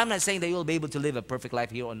 No, I'm not saying that you will be able to live a perfect life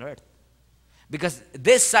here on earth. Because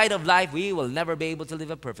this side of life, we will never be able to live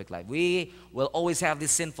a perfect life. We will always have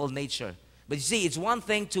this sinful nature. But you see, it's one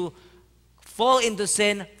thing to fall into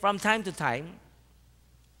sin from time to time.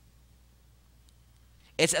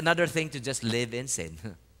 It's another thing to just live in sin.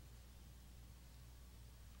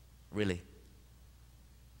 Really.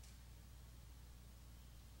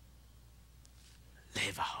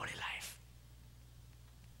 Live a holy life.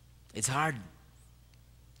 It's hard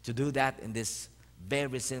to do that in this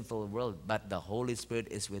very sinful world, but the Holy Spirit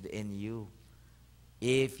is within you.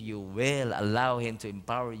 If you will allow Him to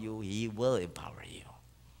empower you, He will empower you.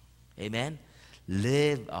 Amen?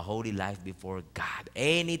 Live a holy life before God.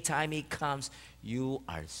 Anytime He comes, you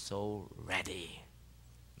are so ready.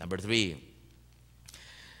 Number 3,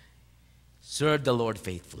 serve the Lord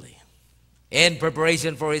faithfully. In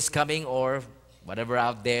preparation for His coming, or whatever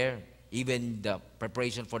out there, even the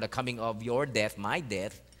preparation for the coming of your death, my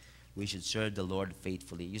death, we should serve the Lord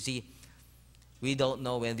faithfully. You see, we don't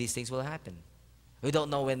know when these things will happen. We don't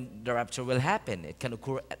know when the rapture will happen. It can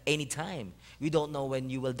occur at any time. We don't know when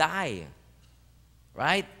you will die.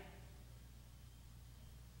 Right?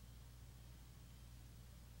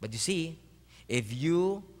 But you see, if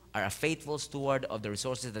you are a faithful steward of the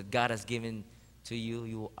resources that God has given to you,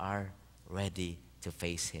 you are ready to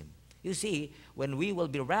face Him. You see, when we will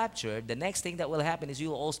be raptured, the next thing that will happen is you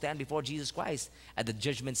will all stand before Jesus Christ at the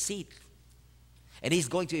judgment seat. And He's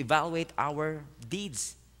going to evaluate our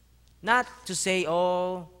deeds. Not to say,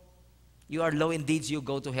 oh, you are low in deeds, you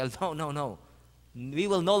go to hell. No, no, no. We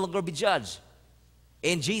will no longer be judged.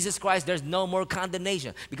 In Jesus Christ, there's no more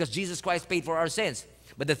condemnation because Jesus Christ paid for our sins.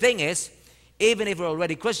 But the thing is, even if we're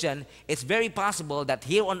already Christian, it's very possible that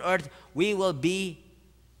here on earth, we will be,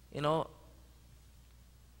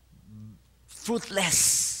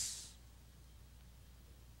 fruitless.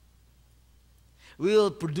 We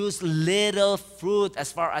will produce little fruit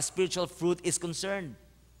as far as spiritual fruit is concerned.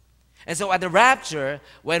 And so at the rapture,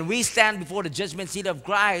 when we stand before the judgment seat of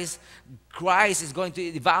Christ, Christ is going to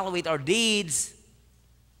evaluate our deeds.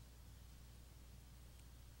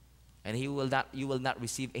 And you will not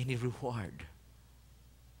receive any reward.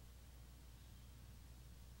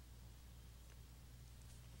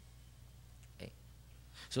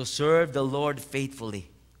 So serve the Lord faithfully.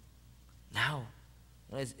 Now,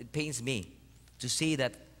 it pains me to see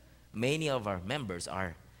that many of our members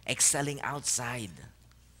are excelling outside.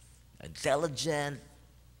 Intelligent,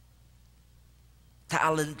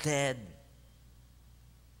 talented,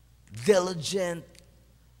 diligent,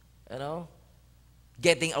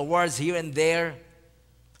 getting awards here and there,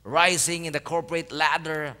 rising in the corporate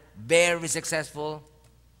ladder, very successful.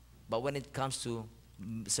 But when it comes to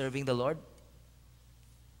serving the Lord,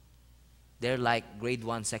 they're like grade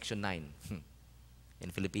 1, section 9. In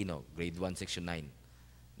Filipino, grade 1, section 9.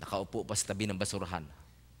 Nakaupo pa sa tabi ng basurahan.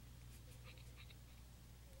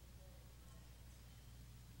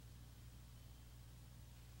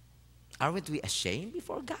 Aren't we ashamed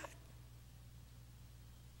before God?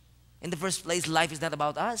 In the first place, life is not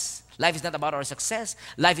about us. Life is not about our success.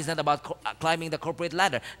 Life is not about climbing the corporate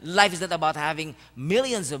ladder. Life is not about having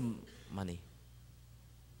millions of money.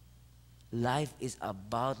 Life is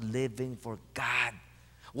about living for God.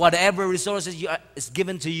 Whatever resources is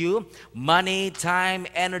given to you, money, time,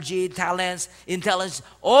 energy, talents, intelligence,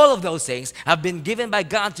 all of those things have been given by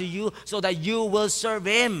God to you so that you will serve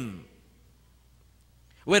Him.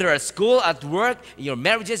 Whether at school, at work, in your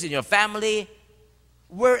marriages, in your family,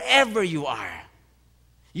 wherever you are,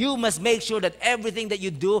 you must make sure that everything that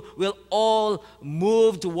you do will all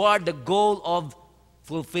move toward the goal of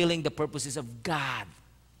fulfilling the purposes of God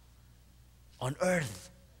on earth.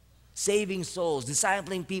 Saving souls,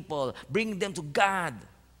 discipling people, bringing them to God.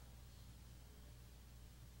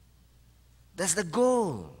 That's the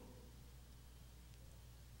goal.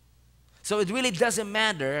 So it really doesn't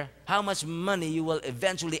matter how much money you will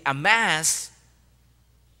eventually amass,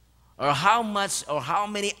 or how much or how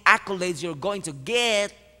many accolades you're going to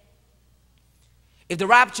get. If the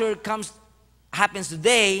rapture happens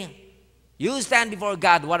today, you stand before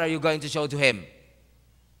God, what are you going to show to Him?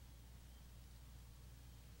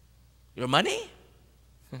 Your money?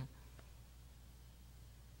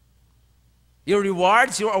 Your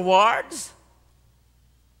rewards, your awards?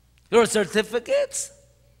 Your certificates?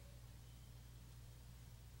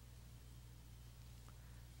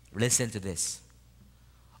 Listen to this.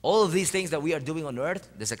 All of these things that we are doing on earth,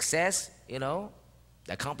 the success, the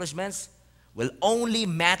accomplishments, will only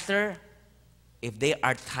matter if they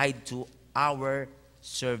are tied to our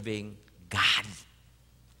serving God.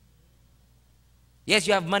 Yes,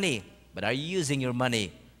 you have money, but are you using your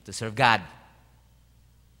money to serve God?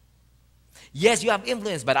 Yes, you have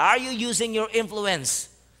influence, but are you using your influence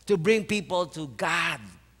to bring people to God?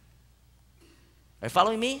 Are you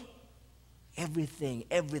following me?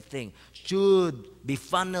 Everything should be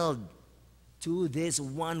funneled to this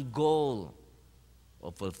one goal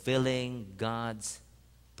of fulfilling God's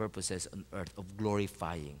purposes on earth, of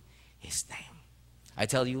glorifying His name. I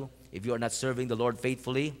tell you, if you are not serving the Lord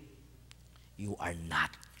faithfully, you are not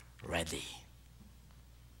ready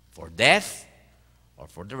for death or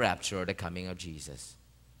for the rapture or the coming of Jesus.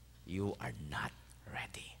 You are not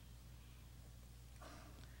ready.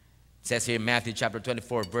 It says here in Matthew chapter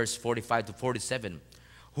 24, verse 45 to 47,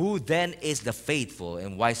 who then is the faithful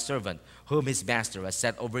and wise servant whom his master has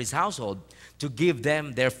set over his household to give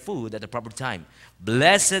them their food at the proper time?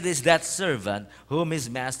 Blessed is that servant whom his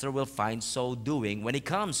master will find so doing when he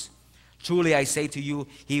comes. Truly I say to you,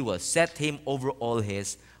 he will set him over all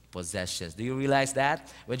his possessions. Do you realize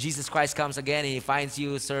that? When Jesus Christ comes again and He finds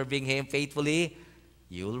you serving Him faithfully,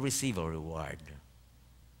 you will receive a reward.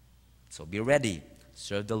 So be ready.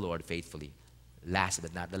 Serve the Lord faithfully. Last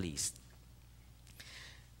but not the least,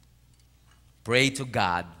 pray to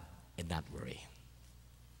God and not worry.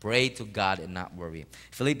 Pray to God and not worry.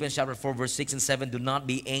 Philippians chapter 4, verse 6 and 7, do not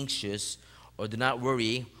be anxious or do not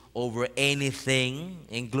worry over anything,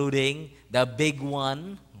 including the big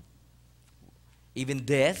one, even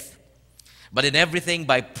death. But in everything,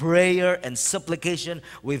 by prayer and supplication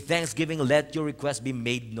with thanksgiving, let your requests be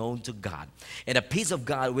made known to God. And the peace of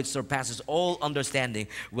God, which surpasses all understanding,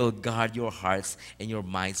 will guard your hearts and your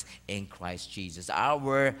minds in Christ Jesus.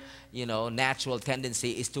 Our, natural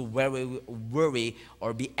tendency is to worry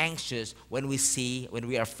or be anxious when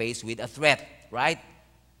we are faced with a threat, right?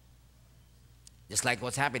 Just like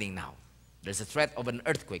what's happening now. There's a threat of an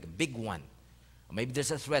earthquake, a big one. Or maybe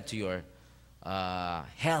there's a threat to your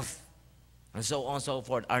health, and so on and so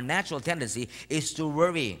forth. Our natural tendency is to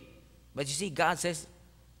worry. But you see, God says,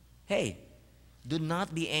 hey, do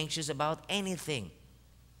not be anxious about anything.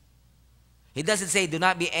 He doesn't say do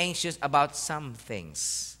not be anxious about some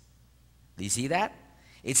things. Do you see that?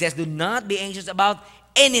 It says do not be anxious about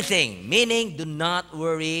anything, meaning do not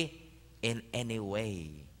worry in any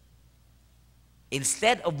way.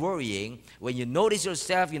 Instead of worrying, when you notice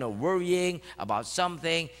yourself, worrying about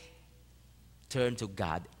something, turn to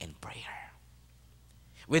God in prayer.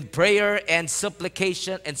 With prayer and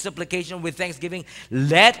supplication with thanksgiving,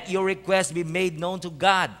 let your requests be made known to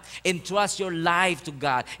God. Entrust your life to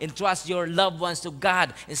God. Entrust your loved ones to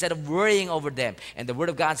God instead of worrying over them. And the Word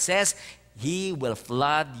of God says, He will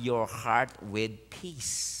flood your heart with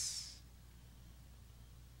peace.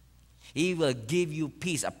 He will give you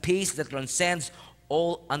peace, a peace that transcends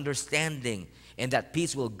all understanding. And that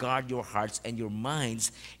peace will guard your hearts and your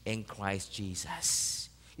minds in Christ Jesus.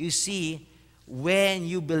 You see, when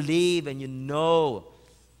you believe and you know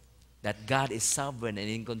that God is sovereign and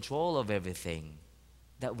in control of everything,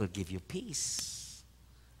 that will give you peace.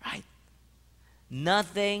 Right?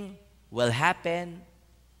 Nothing will happen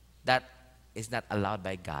that is not allowed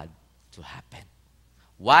by God to happen.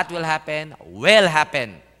 What will happen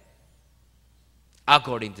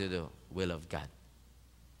according to the will of God.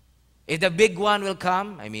 If the big one will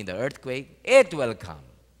come, I mean the earthquake, it will come.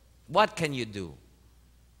 What can you do?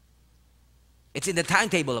 It's in the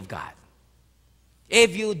timetable of God.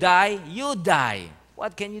 If you die, you die.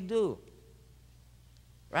 What can you do?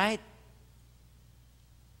 Right?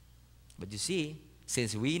 But you see,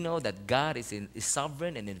 since we know that God is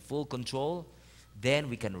sovereign and in full control, then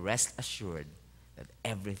we can rest assured that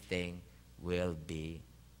everything will be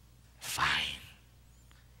fine.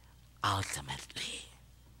 Ultimately.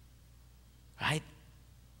 Right?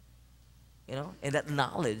 You know, and that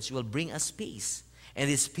knowledge will bring us peace. And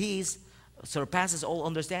this peace surpasses all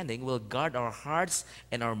understanding, will guard our hearts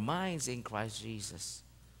and our minds in Christ Jesus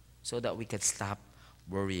so that we can stop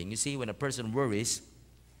worrying. You see, when a person worries,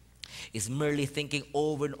 is merely thinking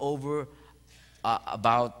over and over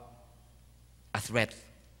about a threat.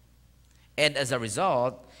 And as a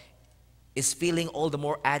result, is feeling all the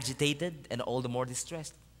more agitated and all the more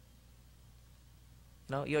distressed.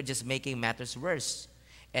 No, you're just making matters worse.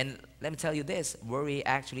 And let me tell you this, worry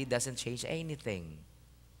actually doesn't change anything.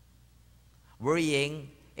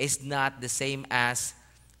 Worrying is not the same as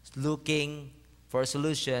looking for a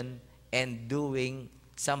solution and doing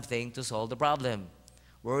something to solve the problem.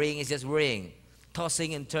 Worrying is just worrying,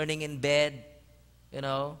 tossing and turning in bed, you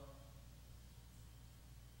know.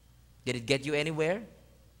 Did it get you anywhere?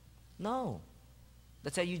 No.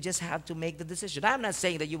 That's why you just have to make the decision. I'm not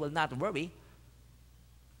saying that you will not worry,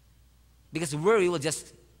 because worry will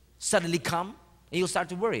just suddenly come and you'll start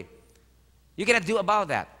to worry. You cannot do about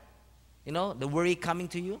that. You know, the worry coming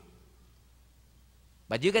to you.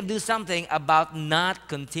 But you can do something about not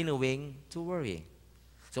continuing to worry.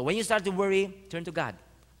 So when you start to worry, turn to God.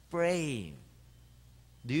 Pray.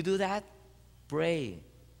 Do you do that? Pray.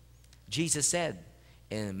 Jesus said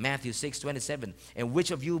in Matthew 6:27, and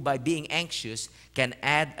which of you by being anxious can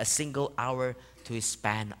add a single hour to his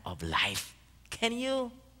span of life? Can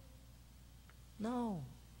you? No.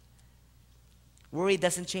 Worry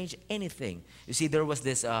doesn't change anything. You see, there was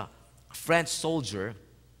this French soldier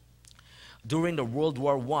during the World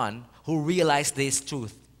War I who realized this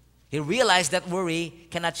truth. He realized that worry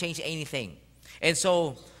cannot change anything. And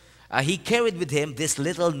so he carried with him this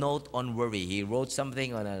little note on worry. He wrote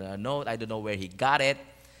something on a note. I don't know where he got it.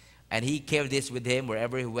 And he carried this with him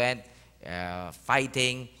wherever he went,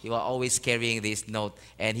 fighting. He was always carrying this note.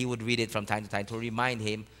 And he would read it from time to time to remind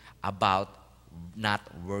him about not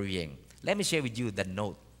worrying. Let me share with you the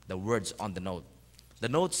note, the words on the note. The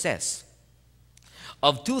note says,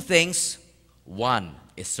 of two things, one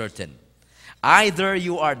is certain. Either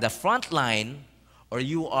you are the front line or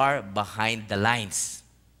you are behind the lines.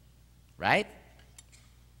 Right?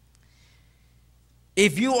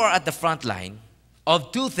 If you are at the front line,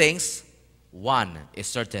 of two things, one is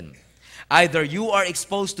certain. Either you are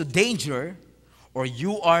exposed to danger or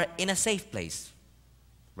you are in a safe place.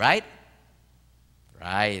 Right?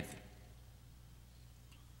 Right.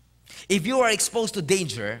 If you are exposed to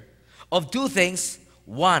danger, of two things,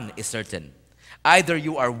 one is certain. Either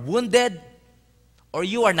you are wounded or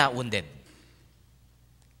you are not wounded.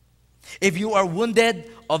 If you are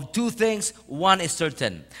wounded, of two things, one is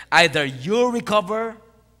certain. Either you recover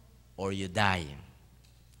or you die.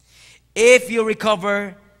 If you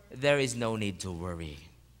recover, there is no need to worry.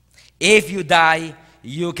 If you die,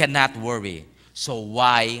 you cannot worry. So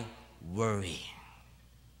why worry?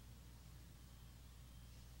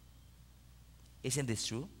 Isn't this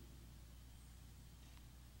true?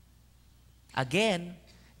 Again,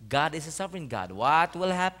 God is a sovereign God. What will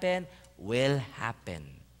happen, will happen.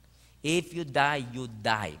 If you die, you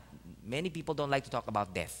die. Many people don't like to talk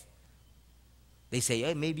about death. They say,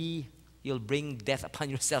 hey, maybe you'll bring death upon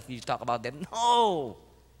yourself if you talk about death. No!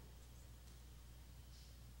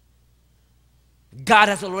 God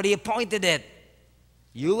has already appointed it.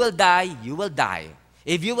 You will die, you will die.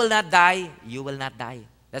 If you will not die, you will not die.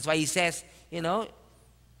 That's why He says, you know,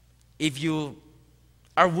 if you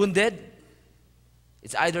are wounded,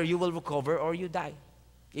 it's either you will recover or you die.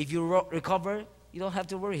 If you recover, you don't have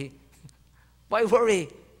to worry. Why worry?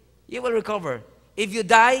 You will recover. If you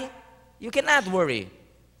die, you cannot worry.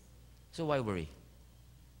 So why worry?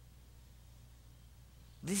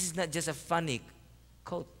 This is not just a funny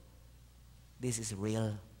quote. This is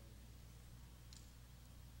real.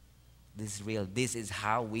 This is real. This is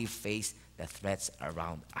how we face the threats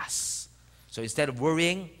around us. So instead of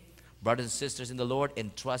worrying, brothers and sisters in the Lord,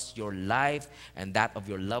 entrust your life and that of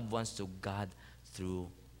your loved ones to God through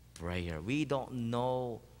prayer. We don't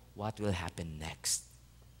know what will happen next.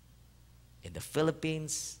 In the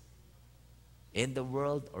Philippines, in the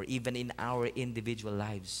world, or even in our individual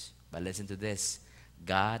lives. But listen to this.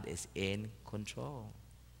 God is in control.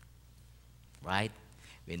 Right?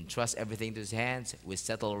 We entrust everything to His hands. We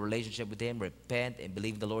settle a relationship with Him, repent, and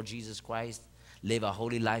believe in the Lord Jesus Christ. Live a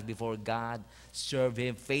holy life before God. Serve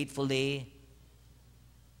Him faithfully.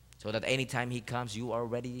 So that anytime He comes, you are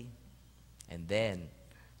ready. And then,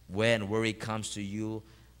 when worry comes to you,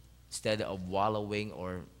 instead of wallowing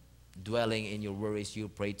or dwelling in your worries, you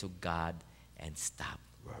pray to God and stop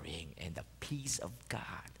worrying. And the peace of God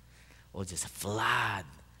will just flood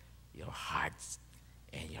your hearts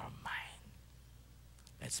and your mind.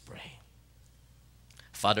 Let's pray.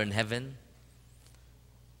 Father in heaven,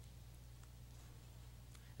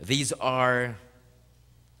 these are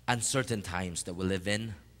uncertain times that we live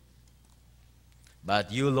in.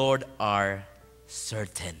 But you, Lord, are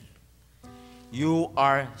certain. You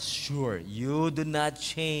are sure. You do not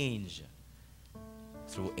change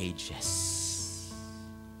through ages.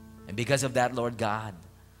 And because of that, Lord God,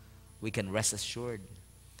 we can rest assured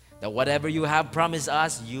that whatever you have promised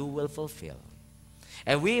us, you will fulfill.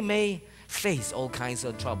 And we may face all kinds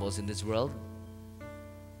of troubles in this world.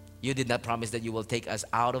 You did not promise that you will take us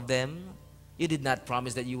out of them. You did not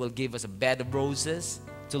promise that you will give us a bed of roses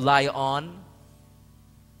to lie on.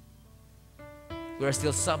 We are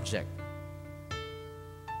still subject.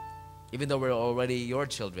 Even though we're already your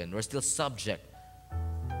children, we're still subject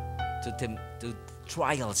to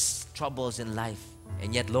trials, troubles in life.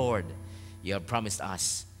 And yet, Lord, you have promised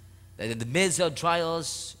us that in the midst of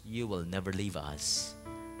trials, you will never leave us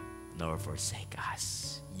nor forsake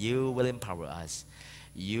us. You will empower us.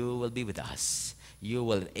 You will be with us. You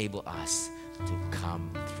will enable us to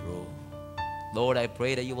come through. Lord, I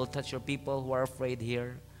pray that you will touch your people who are afraid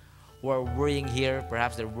here, who are worrying here.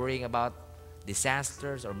 Perhaps they're worrying about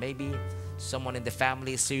disasters, or maybe someone in the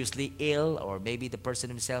family is seriously ill, or maybe the person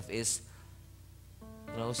himself is,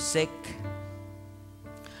 sick,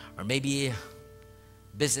 or maybe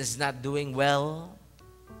business is not doing well,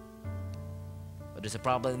 or there's a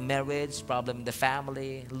problem in marriage, problem in the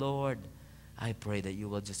family. Lord, I pray that you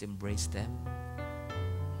will just embrace them.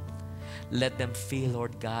 Let them feel,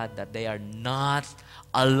 Lord God, that they are not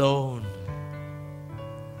alone.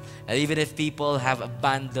 And even if people have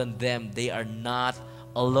abandoned them, they are not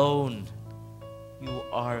alone. You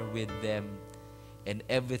are with them, and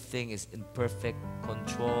everything is in perfect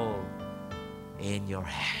control in your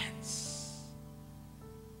hands.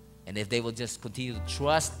 And if they will just continue to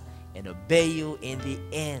trust and obey you, in the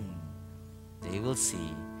end, they will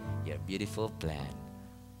see your beautiful plan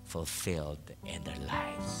fulfilled in their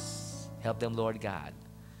lives. Help them, Lord God,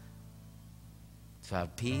 to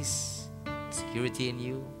have peace, security in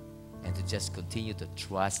you, and to just continue to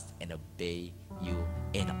trust and obey you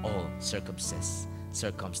in all circumstances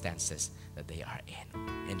that they are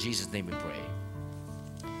in. In Jesus' name we pray.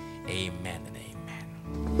 Amen and amen.